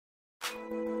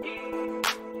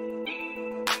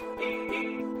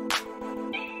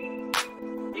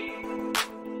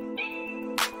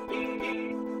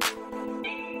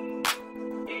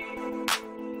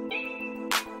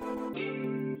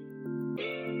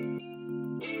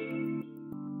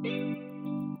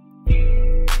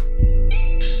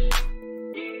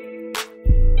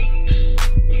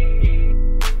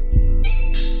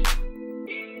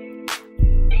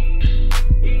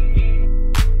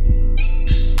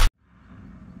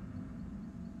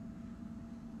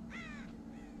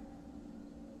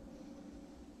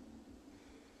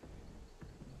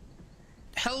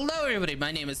Hello everybody,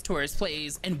 my name is Taurus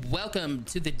Plays and welcome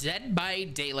to the Dead by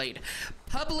Daylight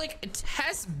public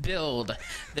test build.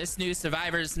 This new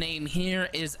survivor's name here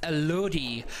is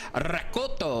Elodie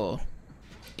Rakoto.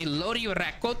 Elodie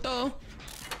Rakoto.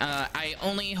 I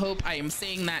only hope I am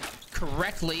saying that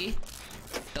correctly.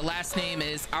 The last name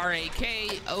is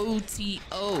Rakoto.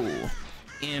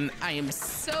 And I am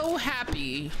so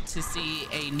happy to see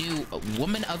a new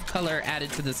woman of color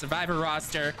added to the survivor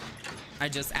roster. I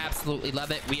just absolutely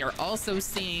love it. We are also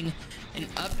seeing an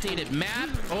updated map.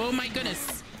 Oh my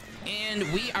goodness.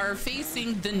 And we are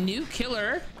facing the new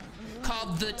killer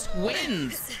called the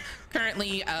Twins.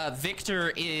 Currently,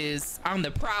 Victor is on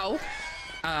the prowl.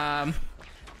 And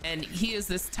he is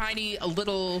this tiny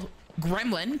little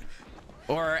gremlin,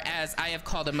 or as I have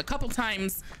called him a couple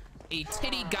times, a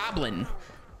titty goblin.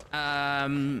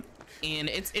 And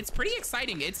it's pretty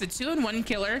exciting. It's a 2-in-1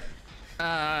 killer,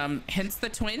 hence the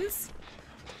Twins.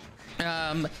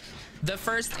 The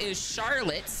first is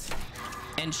Charlotte,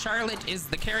 and Charlotte is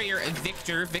the carrier of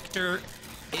Victor. Victor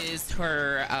is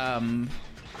her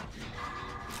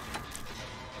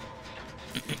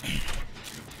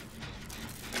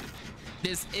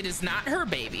it is not her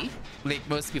baby like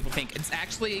most people think. It's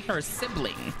actually her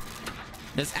sibling.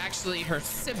 It's actually her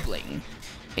sibling.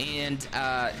 And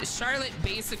Charlotte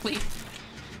basically,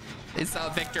 I saw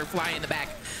Victor fly in the back.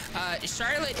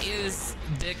 Charlotte is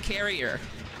the carrier,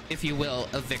 if you will,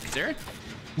 of Victor.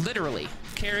 Literally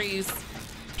carries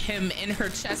him in her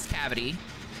chest cavity.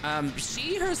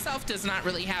 She herself does not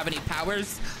really have any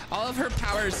powers. All of her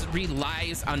powers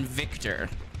relies on Victor.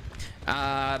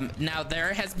 Now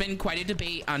there has been quite a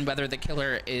debate on whether the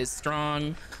killer is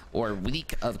strong or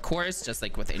weak, of course, just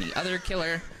like with any other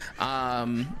killer.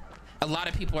 A lot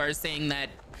of people are saying that,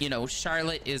 you know,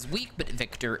 Charlotte is weak, but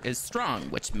Victor is strong,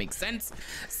 which makes sense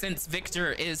since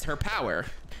Victor is her power.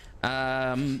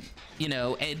 You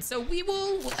know, and so we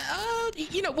will,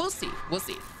 you know, we'll see.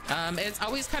 It's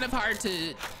always kind of hard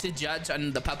to judge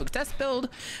on the public test build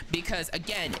because,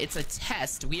 again, it's a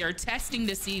test. We are testing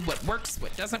to see what works,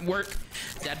 what doesn't work.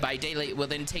 Dead by Daylight will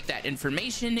then take that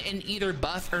information and either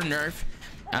buff or nerf,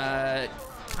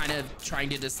 kind of trying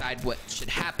to decide what should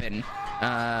happen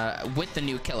with the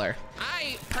new killer.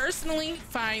 I personally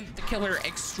find the killer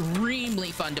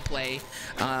extremely fun to play,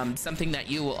 something that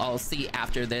you will all see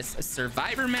after this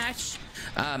survivor match,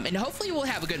 and hopefully we'll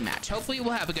have a good match.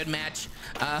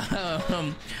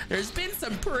 There's been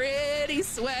some pretty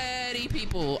sweaty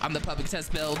people on the public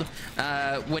test build,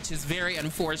 which is very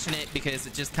unfortunate because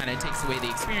it just kind of takes away the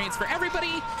experience for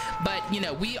everybody, but you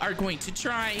know, we are going to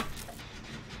try.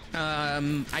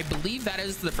 I believe that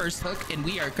is the first hook, and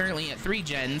we are currently at 3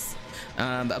 gens,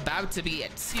 about to be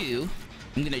at 2.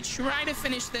 I'm gonna try to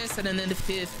finish this, and then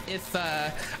if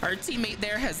our teammate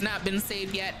there has not been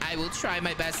saved yet, I will try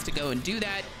my best to go and do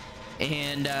that,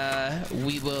 and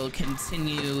we will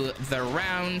continue the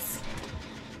rounds.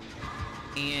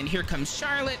 And here comes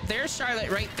Charlotte. There's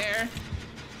Charlotte right there.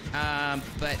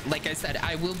 But like I said,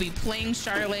 I will be playing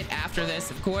Charlotte after this,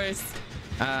 of course.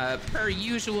 Per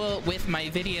usual with my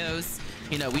videos,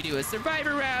 you know, we do a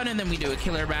survivor round and then we do a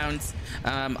killer round.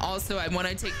 Also, I want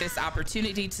to take this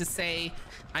opportunity to say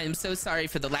I am so sorry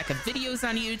for the lack of videos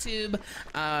on YouTube.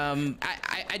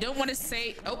 I don't want to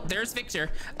say, oh, there's Victor.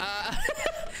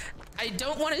 I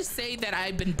don't want to say that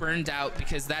I've been burned out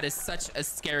because that is such a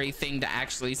scary thing to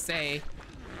actually say,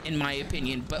 in my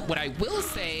opinion. But what I will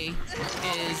say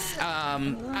is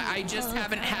I just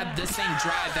haven't had the same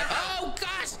drive that, oh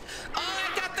gosh, oh,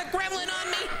 I got the gremlin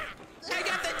on me, I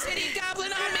got the titty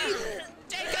goblin on me.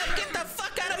 Jacob, get the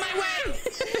fuck out of my way.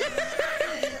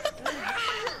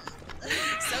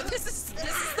 So this is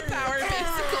the power,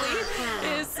 basically,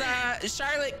 is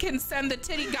Charlotte can send the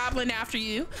titty goblin after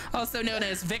you, also known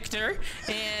as Victor,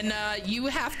 and you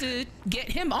have to get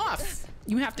him off.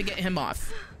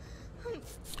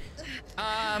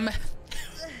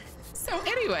 So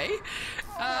anyway,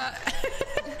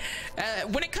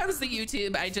 when it comes to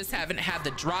YouTube, I just haven't had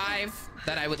the drive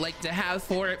that I would like to have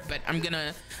for it, but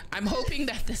I'm hoping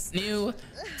that this new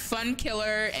fun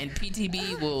killer and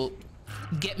PTB will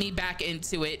get me back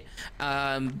into it.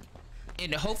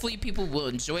 And hopefully people will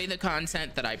enjoy the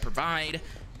content that I provide.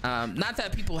 Not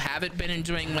that people haven't been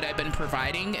enjoying what I've been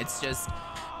providing. It's just,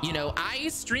 you know, I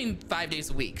stream 5 days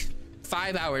a week.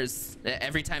 5 hours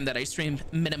every time that I stream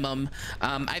minimum.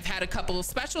 I've had a couple of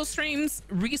special streams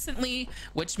recently,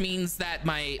 which means that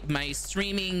my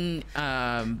streaming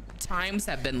times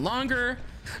have been longer.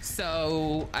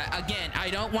 So again, I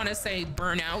don't want to say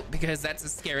burnout because that's a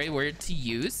scary word to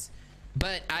use,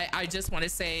 but I just want to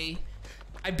say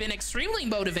I've been extremely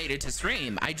motivated to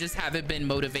stream. I just haven't been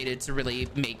motivated to really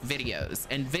make videos,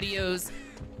 and videos,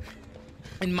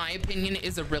 in my opinion,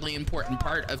 is a really important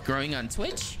part of growing on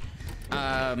Twitch.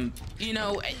 You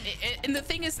know, and the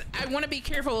thing is, I want to be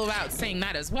careful about saying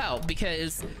that as well,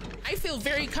 because I feel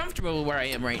very comfortable where I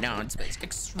am right now on Twitch.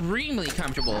 Extremely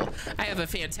comfortable. I have a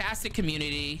fantastic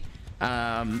community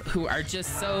who are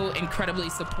just so incredibly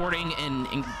supporting and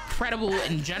incredible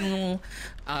in general.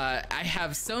 I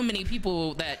have so many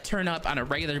people that turn up on a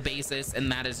regular basis,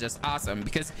 and that is just awesome,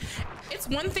 because it's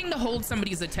one thing to hold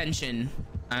somebody's attention,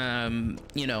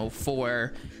 you know,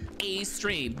 for a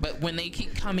stream, but when they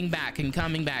keep coming back and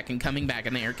coming back and coming back,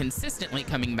 and they are consistently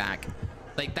coming back,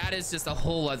 like, that is just a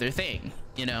whole other thing,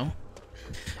 you know.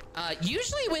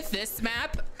 Usually with this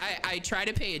map, I try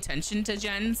to pay attention to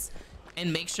gens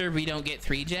and make sure we don't get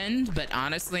 3-gen, but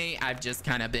honestly, I've just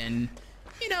kind of been,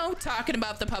 you know, talking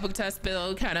about the public test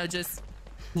build, kind of just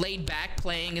laid back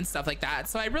playing and stuff like that.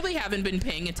 So I really haven't been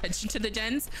paying attention to the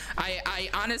gens. I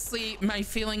honestly, my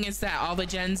feeling is that all the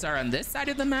gens are on this side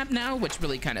of the map now, which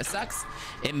really kind of sucks.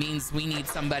 It means we need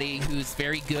somebody who's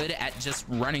very good at just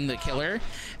running the killer.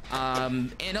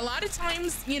 And a lot of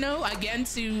times, you know, again,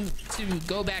 to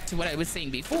go back to what I was saying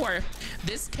before,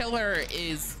 this killer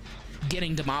is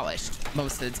getting demolished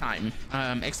most of the time,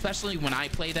 especially when I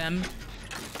play them.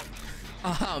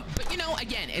 But you know,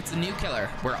 again, it's a new killer.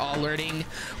 We're all learning,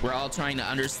 we're all trying to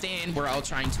understand, we're all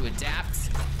trying to adapt,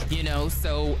 you know,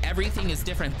 so everything is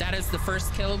different. That is the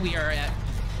first kill. We are at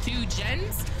 2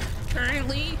 gens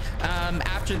currently.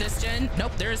 After this gen,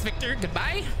 nope, there's Victor.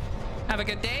 Goodbye, have a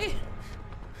good day.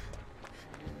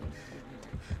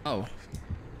 Oh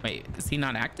wait, is he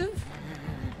not active?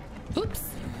 Oops.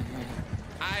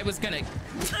 I was gonna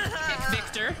kick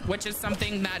Victor, which is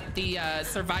something that the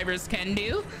survivors can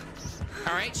do.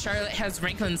 All right, Charlotte has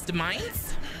Ranklin's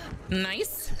Demise.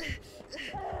 Nice.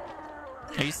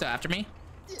 Are you still after me?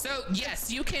 So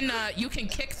yes, you can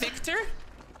kick Victor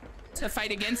to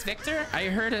fight against Victor. I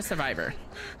heard a survivor.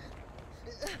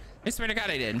 I swear to God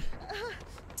I did.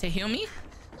 To heal me?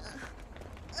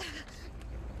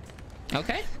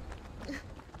 Okay.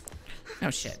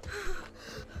 Oh shit.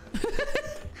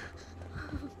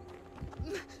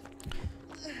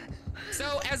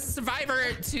 So as a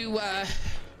survivor, to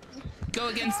go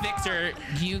against Victor,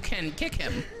 you can kick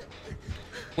him,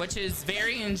 which is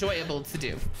very enjoyable to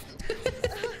do.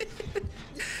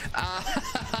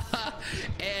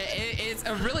 It's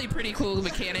a really pretty cool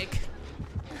mechanic.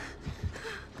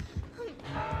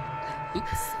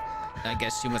 Oops. I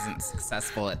guess she wasn't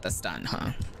successful at the stun,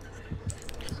 huh?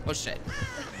 Oh shit.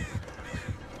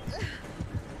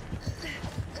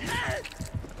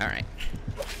 All right.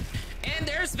 And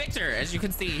there's Victor, as you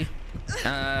can see.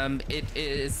 It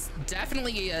is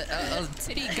definitely a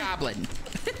titty goblin.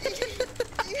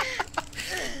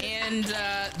 And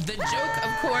the joke,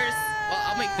 of course, well,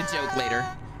 I'll make the joke later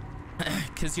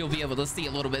because you'll be able to see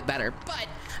a little bit better. But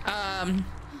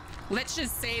let's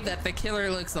just say that the killer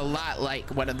looks a lot like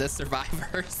one of the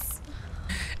survivors.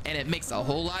 And it makes a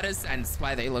whole lot of sense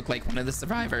why they look like one of the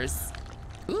survivors.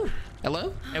 Ooh,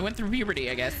 hello? I went through puberty,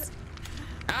 I guess.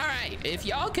 All right, if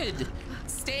y'all could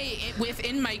stay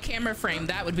within my camera frame,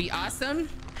 that would be awesome,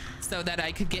 so that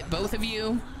I could get both of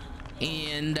you,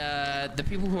 and the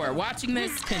people who are watching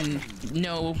this can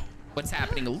know what's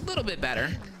happening a little bit better.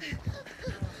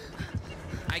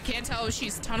 I can't tell if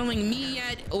she's tunneling me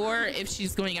yet or if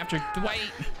she's going after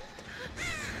Dwight.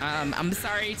 I'm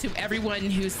sorry to everyone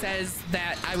who says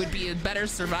that I would be a better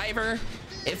survivor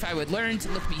if I would learn to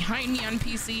look behind me on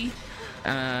PC.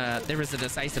 There was a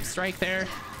decisive strike there.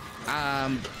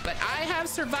 But I have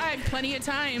survived plenty of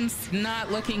times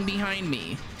not looking behind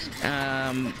me.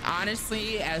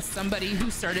 Honestly, as somebody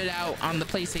who started out on the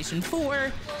PlayStation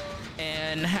 4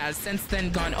 and has since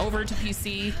then gone over to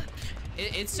PC,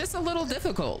 it's just a little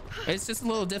difficult. It's just a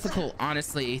little difficult,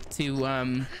 honestly, to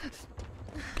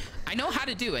I know how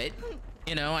to do it,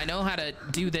 you know, I know how to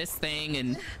do this thing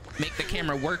and make the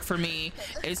camera work for me.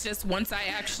 It's just once I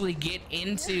actually get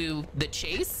into the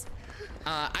chase,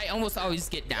 I almost always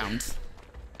get downed,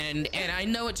 and I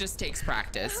know it just takes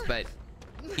practice, but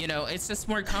You know, it's just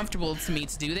more comfortable to me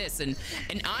to do this. And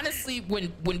honestly,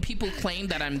 when people claim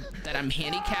that I'm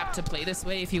handicapped to play this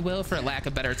way, if you will, for lack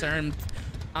of better term,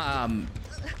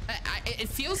 it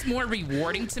feels more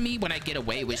rewarding to me when I get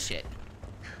away with shit.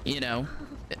 You know,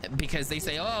 because they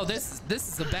say, oh, this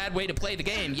is a bad way to play the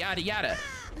game, yada yada.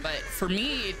 But for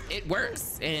me, it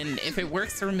works. And if it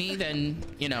works for me, then,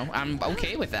 you know, I'm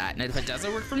okay with that. And if it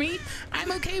doesn't work for me,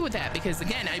 I'm okay with that. Because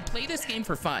again, I play this game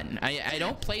for fun. I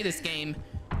don't play this game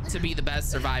to be the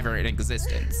best survivor in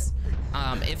existence.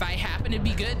 If I happen to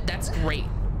be good, that's great.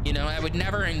 You know, I would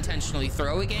never intentionally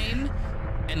throw a game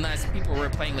unless people were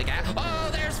playing like, oh,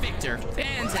 there's Victor.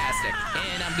 Fantastic.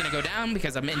 And I'm gonna go down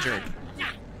because I'm injured.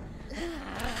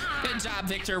 Good job,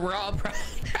 Victor. We're all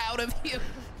proud of you.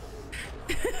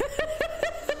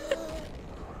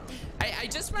 I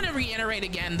just want to reiterate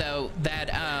again, though, that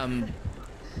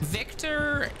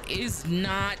Victor is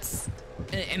not,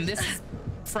 and this is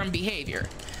from Behavior,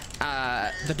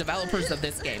 the developers of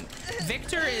this game.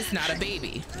 Victor is not a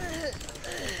baby.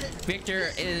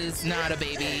 Victor is not a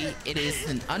baby. It is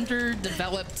an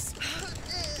underdeveloped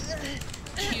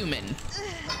human,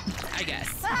 I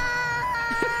guess.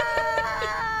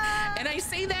 And I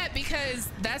say that because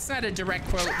that's not a direct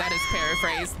quote, that is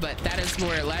paraphrased, but that is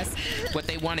more or less what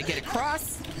they want to get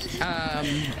across.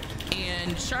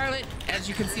 And Charlotte, as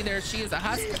you can see there, she is a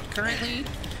husk currently.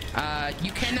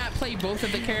 You cannot play both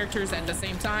of the characters at the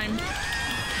same time.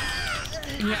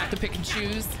 You have to pick and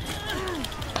choose.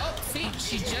 Oh, see,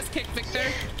 she just kicked Victor.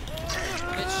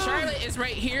 But Charlotte is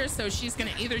right here, so she's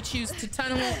gonna either choose to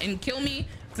tunnel and kill me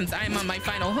since I'm on my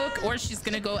final hook, or she's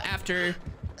gonna go after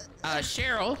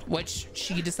Cheryl, which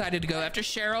she decided to go after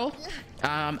Cheryl.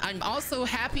 I'm also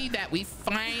happy that we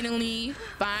finally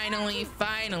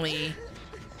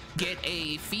get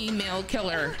a female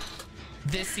killer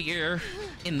this year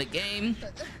in the game.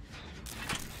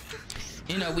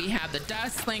 You know, we have the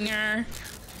Dust Slinger,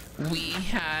 we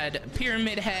had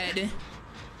Pyramid Head,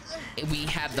 we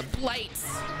had the Blight,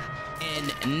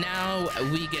 and now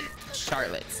we get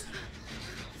Charlotte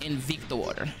in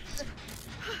Victor.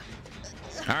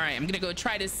 All right, I'm gonna go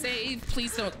try to save.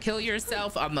 Please don't kill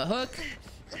yourself on the hook.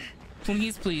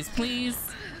 Please, please, please.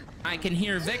 I can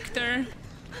hear Victor.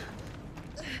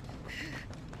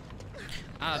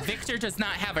 Victor does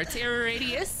not have a terror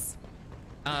radius.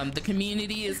 The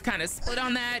community is kind of split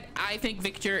on that. I think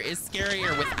Victor is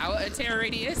scarier without a terror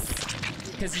radius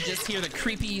because you just hear the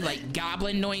creepy like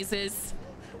goblin noises.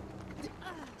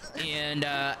 And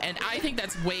I think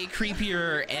that's way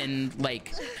creepier, and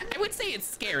like, I would say it's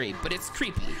scary, but it's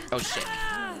creepy. Oh shit.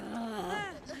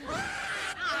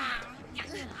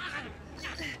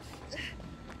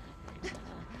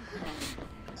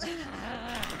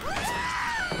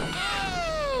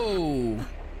 Oh!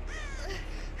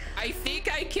 I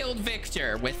think I killed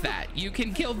Victor with that. You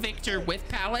can kill Victor with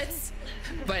pallets,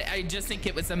 but I just think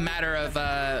it was a matter of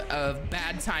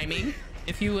bad timing,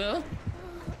 if you will.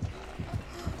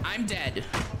 I'm dead.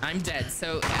 I'm dead.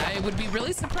 So I would be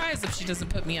really surprised if she doesn't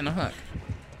put me on the hook.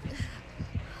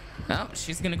 Oh,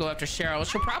 she's gonna go after Cheryl.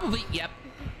 She'll probably, yep.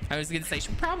 I was gonna say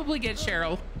she'll probably get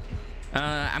Cheryl.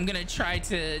 I'm gonna try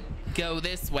to go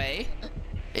this way,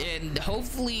 and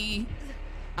hopefully,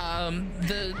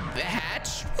 the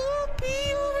hatch will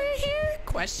be over here?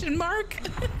 Question mark.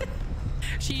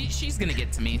 She's gonna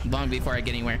get to me long before I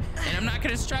get anywhere, and I'm not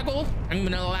gonna struggle. I'm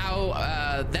gonna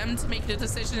allow them to make the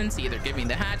decision to either give me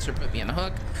the hatch or put me on the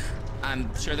hook.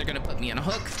 I'm sure they're gonna put me on a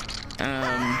hook.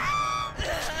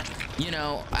 You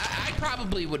know, I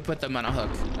probably would put them on a hook.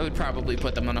 I would probably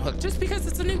put them on a hook just because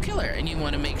it's a new killer, and you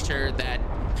want to make sure that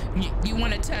you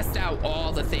want to test out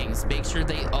all the things, make sure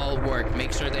they all work,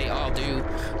 make sure they all do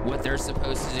what they're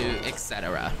supposed to do,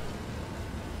 etc.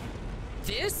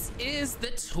 This is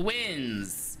the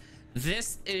twins.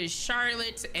 This is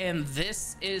Charlotte, and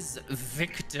this is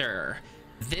Victor.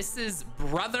 This is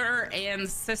brother and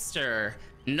sister,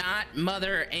 not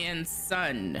mother and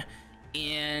son.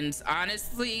 And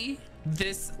honestly,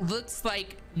 this looks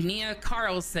like Nia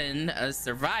Carlson, a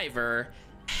survivor,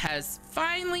 has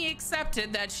finally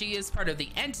accepted that she is part of the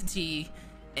entity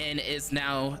and is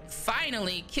now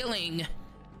finally killing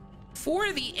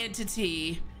for the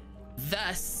entity,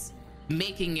 thus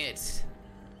making it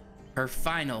her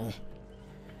final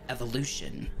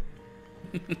evolution.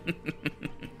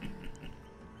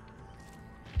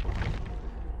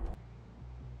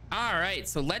 All right,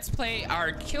 so let's play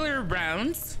our killer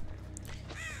rounds.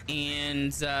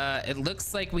 And it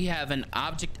looks like we have an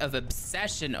object of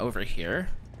obsession over here,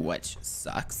 which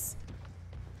sucks.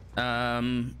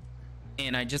 And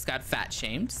I just got fat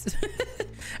shamed.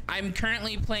 I'm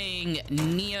currently playing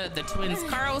Nia the Twins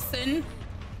Carlson.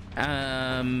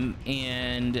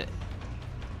 And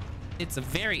it's a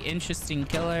very interesting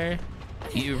killer.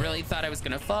 You really thought I was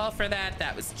gonna fall for that?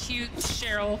 That was cute,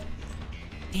 Cheryl.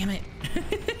 Damn it.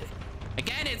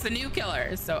 Again, it's a new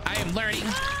killer, so I am learning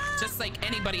just like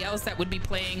anybody else that would be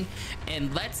playing.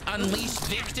 And let's unleash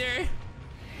Victor,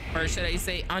 or should I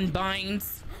say unbind.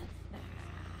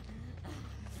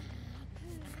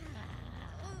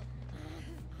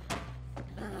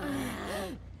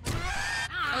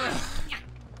 Ugh.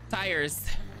 Tires.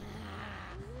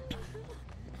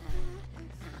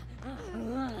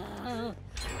 And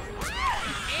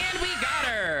we got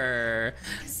her.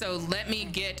 So let me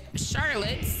get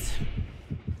Charlotte,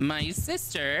 my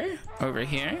sister, over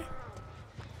here.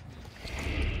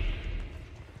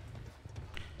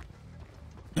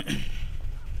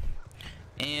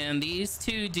 And these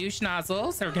two douche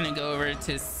nozzles are gonna go over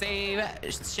to save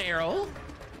Cheryl.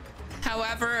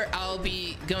 However, I'll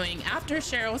be going after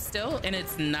Cheryl still, and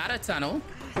it's not a tunnel.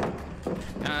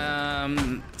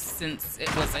 Since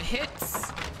it was a hit,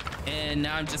 and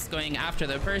now I'm just going after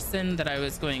the person that I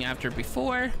was going after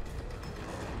before.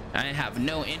 I have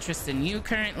no interest in you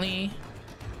currently.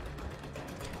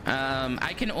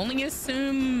 I can only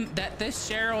assume that this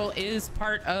Cheryl is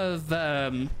part of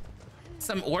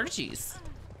some orgies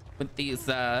with these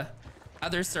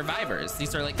other survivors.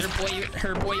 These are like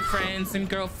her boyfriends and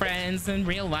girlfriends in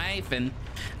real life, and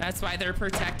that's why they're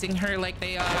protecting her like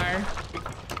they are.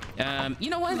 You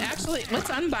know what? Actually, let's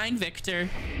unbind Victor,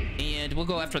 and we'll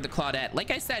go after the Claudette. Like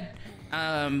I said,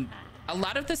 a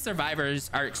lot of the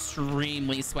survivors are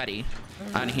extremely sweaty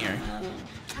on here.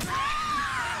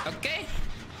 Okay.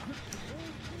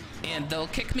 And they'll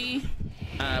kick me,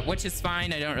 which is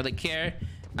fine. I don't really care.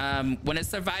 When a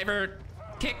survivor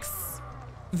kicks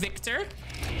Victor,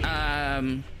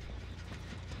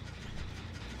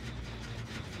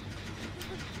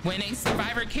 when a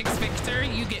survivor kicks Victor,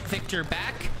 you get Victor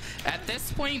back. At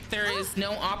this point, there is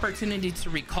no opportunity to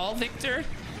recall Victor,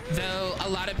 though a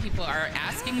lot of people are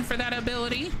asking for that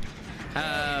ability.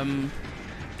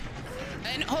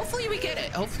 And hopefully we get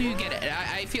it. Hopefully we get it.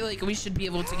 I feel like we should be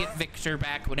able to get Victor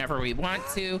back whenever we want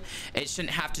to. It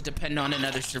shouldn't have to depend on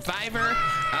another survivor.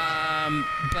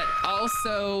 But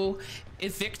also,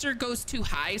 if Victor goes too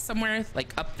high somewhere,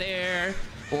 like up there,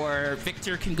 or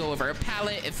Victor can go over a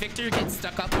pallet, if Victor gets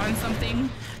stuck up on something,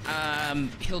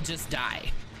 he'll just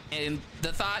die. And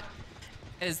the thought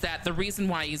is that the reason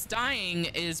why he's dying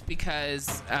is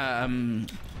because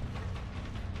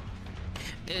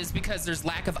there's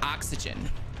lack of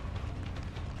oxygen.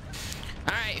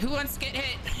 All right, who wants to get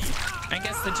hit? I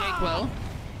guess the Jake will.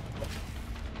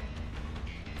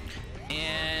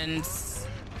 And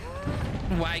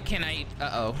why can't I?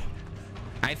 Uh-oh.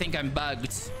 I think I'm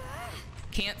bugged.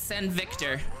 Can't send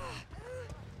Victor.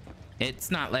 It's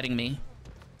not letting me.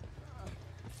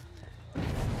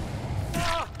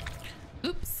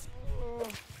 Oops.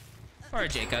 Poor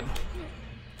Jacob.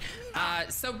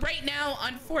 So right now,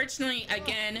 unfortunately,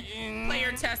 again,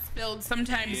 player test build,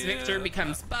 sometimes Victor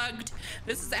becomes bugged.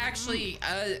 This is actually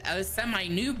a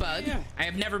semi-new bug. I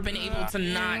have never been able to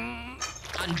not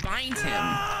unbind him.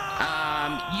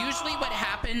 Usually what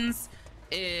happens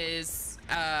is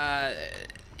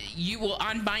you will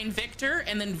unbind Victor,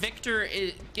 and then Victor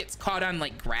gets caught on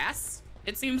like grass,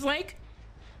 it seems like.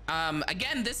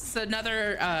 Again, this is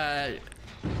another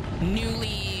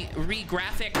newly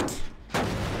re-graphicked,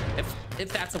 if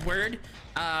that's a word.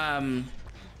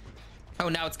 Oh,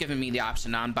 now it's giving me the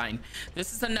option to unbind.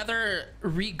 This is another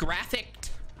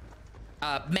re-graphicked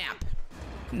map.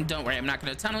 Don't worry, I'm not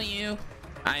gonna tunnel you.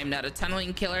 I am not a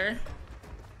tunneling killer.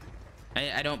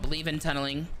 I don't believe in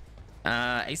tunneling.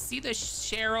 I see the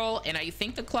Cheryl, and I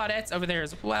think the Claudette's over there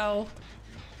as well.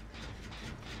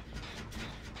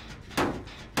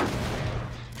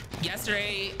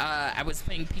 Yesterday, I was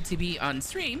playing PTB on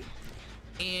stream,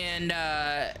 and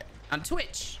on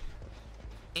Twitch,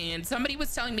 and somebody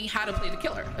was telling me how to play the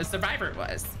killer. A survivor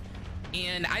was,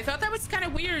 and I thought that was kind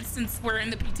of weird since we're in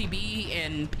the PTB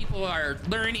and people are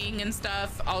learning and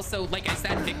stuff. Also, like I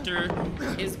said, Victor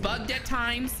is bugged at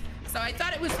times, so I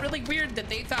thought it was really weird that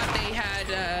they thought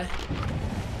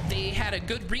they had a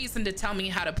good reason to tell me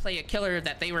how to play a killer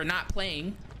that they were not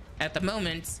playing at the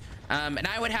moment. And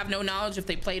I would have no knowledge if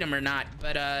they played him or not,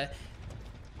 but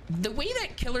the way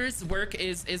that killers work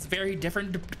is very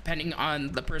different depending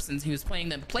on the person who's playing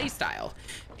them play style.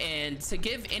 And to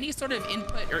give any sort of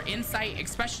input or insight,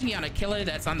 especially on a killer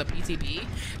that's on the PTB,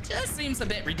 just seems a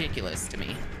bit ridiculous to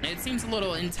me. It seems a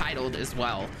little entitled as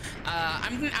well.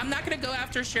 I'm not gonna go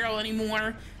after Cheryl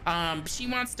anymore. She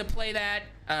wants to play that,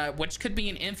 which could be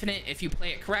an infinite if you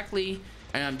play it correctly.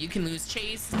 You can lose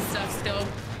chase and stuff still.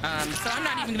 So I'm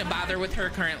not even gonna bother with her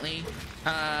currently.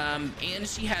 And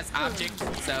she has object,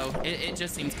 so it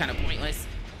just seems kind of pointless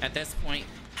at this point.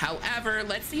 However,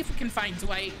 let's see if we can find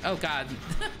Dwight. Oh God,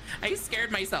 I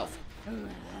scared myself.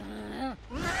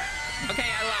 Okay,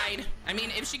 I lied. I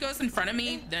mean, if she goes in front of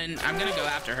me, then I'm gonna go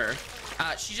after her.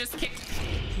 She just kicked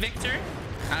Victor,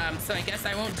 so I guess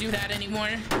I won't do that anymore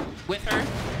with her.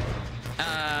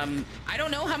 I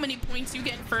don't know how many points you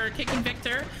get for kicking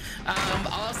Victor.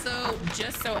 Also,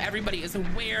 just so everybody is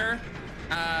aware,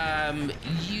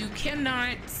 you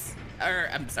cannot, or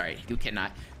I'm sorry, you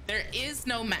cannot. There is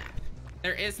no map.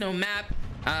 There is no map.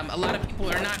 A lot of people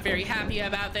are not very happy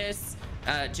about this.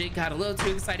 Jake got a little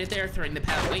too excited there, throwing the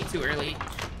pad way too early.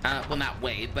 Well, not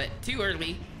way, but too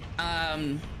early.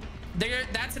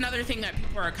 That's another thing that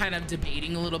people are kind of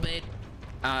debating a little bit.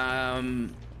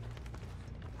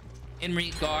 In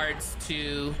regards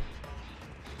to,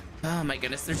 oh my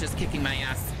goodness, they're just kicking my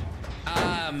ass.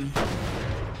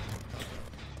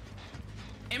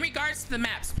 In regards to the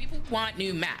maps, people want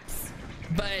new maps,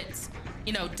 but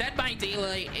you know, Dead by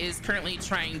Daylight is currently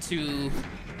trying to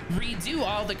redo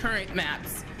all the current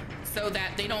maps so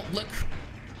that they don't look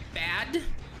bad.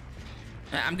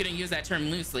 I'm gonna use that term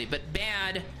loosely, but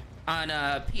bad on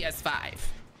a PS5.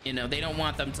 You know, they don't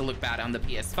want them to look bad on the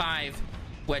PS5,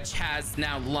 which has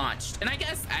now launched, and I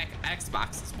guess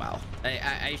Xbox as well.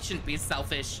 I shouldn't be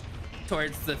selfish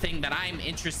towards the thing that I'm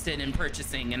interested in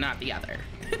purchasing and not the other.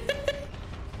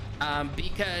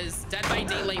 Because Dead by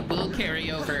Daylight will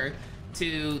carry over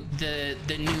to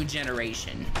the new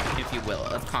generation, if you will,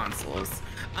 of consoles.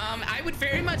 I would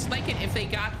very much like it if they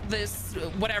got this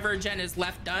whatever gen is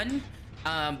left done,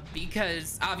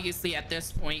 because obviously at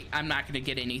this point I'm not going to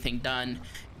get anything done,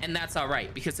 and that's all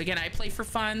right, because again, I play for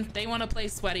fun. They want to play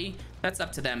sweaty, that's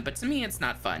up to them, but to me it's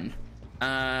not fun.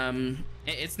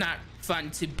 It's not fun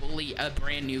to bully a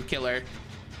brand new killer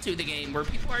to the game where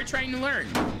people are trying to learn.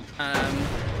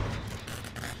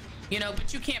 You know,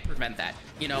 but you can't prevent that.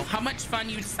 You know, how much fun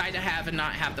you decide to have and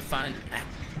not have the fun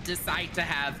decide to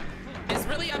have is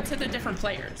really up to the different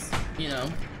players, you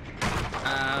know.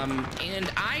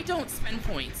 And I don't spend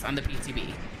points on the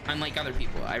PTB, unlike other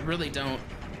people. I really don't,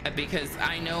 because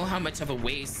I know how much of a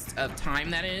waste of time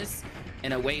that is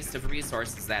and a waste of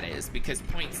resources that is, because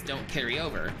points don't carry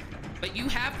over. But you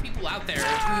have people out there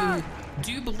who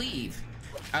do believe,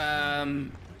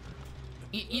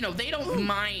 you know, they don't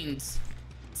mind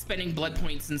spending blood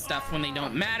points and stuff when they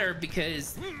don't matter,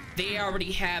 because they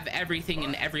already have everything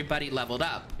and everybody leveled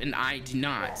up, and I do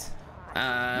not.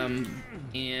 And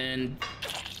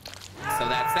so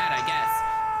that's that, I guess.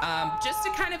 Just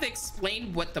to kind of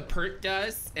explain what the perk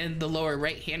does in the lower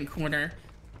right hand corner,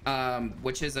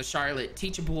 which is a Charlotte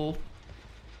teachable.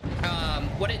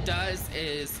 What it does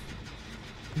is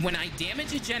when I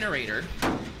damage a generator,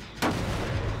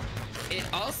 it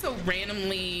also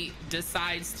randomly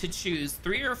decides to choose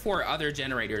 3 or 4 other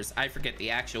generators, I forget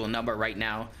the actual number right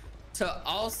now, to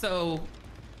also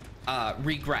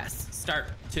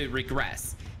start to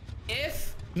regress.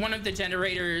 If one of the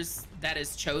generators that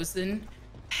is chosen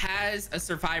has a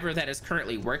survivor that is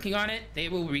currently working on it, they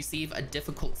will receive a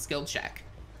difficult skill check.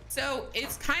 So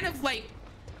it's kind of like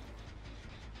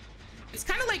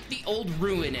the old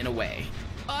Ruin in a way,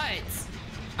 but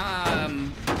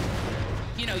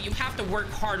you know, you have to work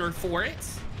harder for it,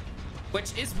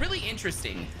 which is really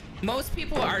interesting. Most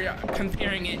people are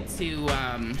comparing it to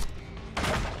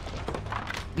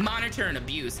Monitor and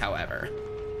Abuse, however.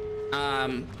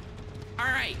 All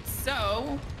right,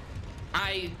 so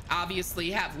I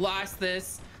obviously have lost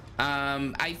this.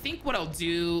 I think what I'll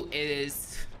do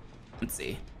is, let's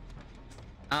see.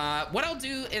 What I'll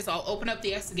do is I'll open up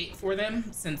the exit gate for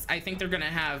them, since I think they're gonna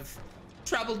have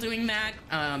trouble doing that,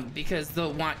 because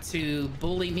they'll want to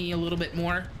bully me a little bit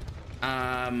more.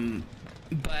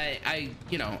 But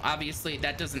you know, obviously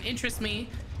that doesn't interest me,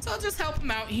 so I'll just help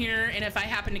them out here, and if I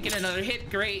happen to get another hit,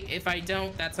 great. If I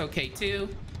don't, that's okay too.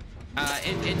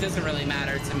 It doesn't really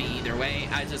matter to me either way.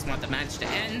 I just want the match to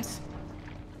end.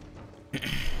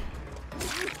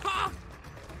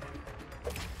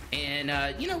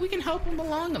 And you know, we can help them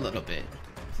along a little bit.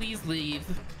 Please leave.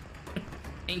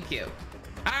 Thank you.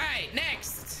 All right,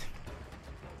 next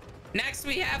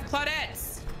we have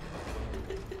Claudette.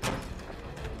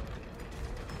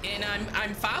 And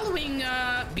I'm following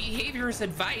behavior's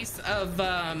advice of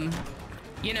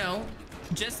you know,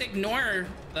 just ignore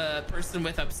the person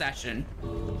with obsession.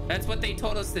 That's what they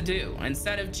told us to do.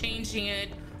 Instead of changing it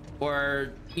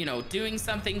or, you know, doing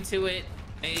something to it,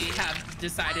 they have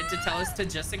decided to tell us to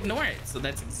just ignore it. So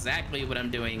that's exactly what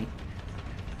I'm doing.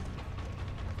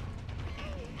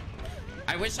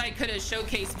 I wish I could have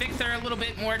showcased Victor a little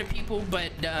bit more to people,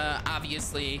 but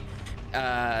obviously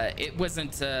it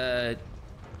wasn't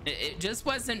it just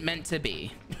wasn't meant to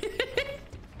be.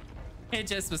 It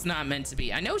just was not meant to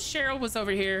be. I know Cheryl was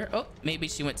over here. Oh, maybe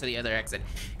she went to the other exit.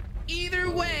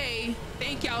 Either way,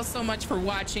 thank y'all so much for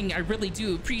watching. I really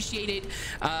do appreciate it.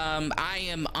 I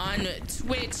am on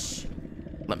Twitch.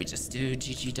 Let me just do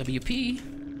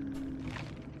GGWP.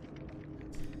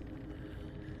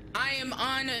 I am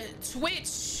on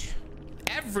Twitch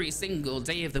every single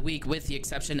day of the week with the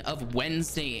exception of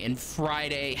Wednesday and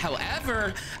Friday.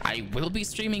 However, I will be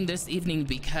streaming this evening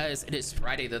because it is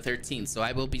Friday the 13th. So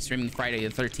I will be streaming Friday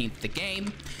the 13th, the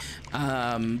game.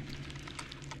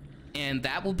 And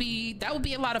that will be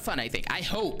a lot of fun, I think. I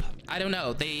hope. I don't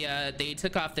know. They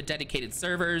took off the dedicated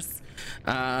servers,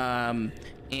 and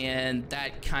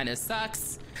that kind of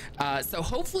sucks. So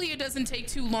hopefully it doesn't take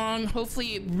too long.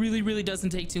 Hopefully it really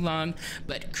doesn't take too long.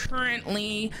 But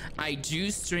currently I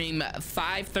do stream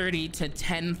 5:30 to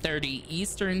 10:30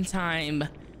 Eastern time,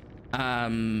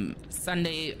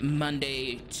 Sunday,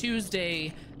 Monday,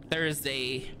 Tuesday,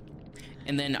 Thursday,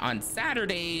 and then on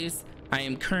Saturdays I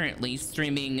am currently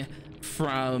streaming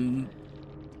from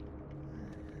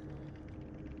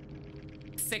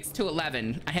 6 to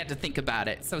 11. I had to think about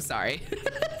it, so sorry.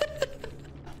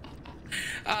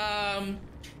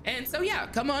 And so yeah,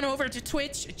 come on over to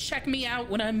Twitch, check me out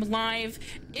when I'm live.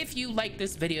 If you like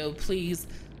this video, please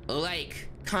like,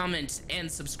 comment,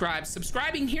 and subscribe.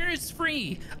 Subscribing here is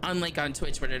free, unlike on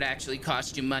Twitch where it actually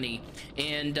costs you money.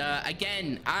 And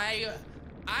again, I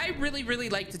really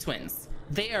like the twins.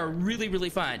 They are really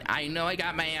fun. I know I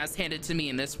got my ass handed to me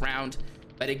in this round,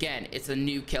 but again, it's a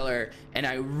new killer and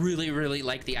I really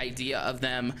like the idea of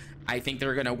them. I think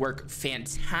they're gonna work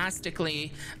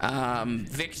fantastically.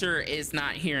 Victor is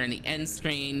not here in the end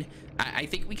screen. I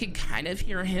think we can kind of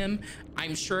hear him.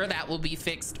 I'm sure that will be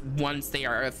fixed once they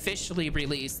are officially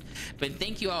released. But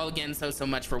thank you all again so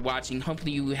much for watching.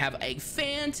 Hopefully you have a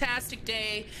fantastic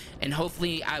day and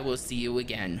hopefully I will see you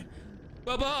again.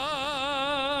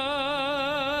 Bye-bye.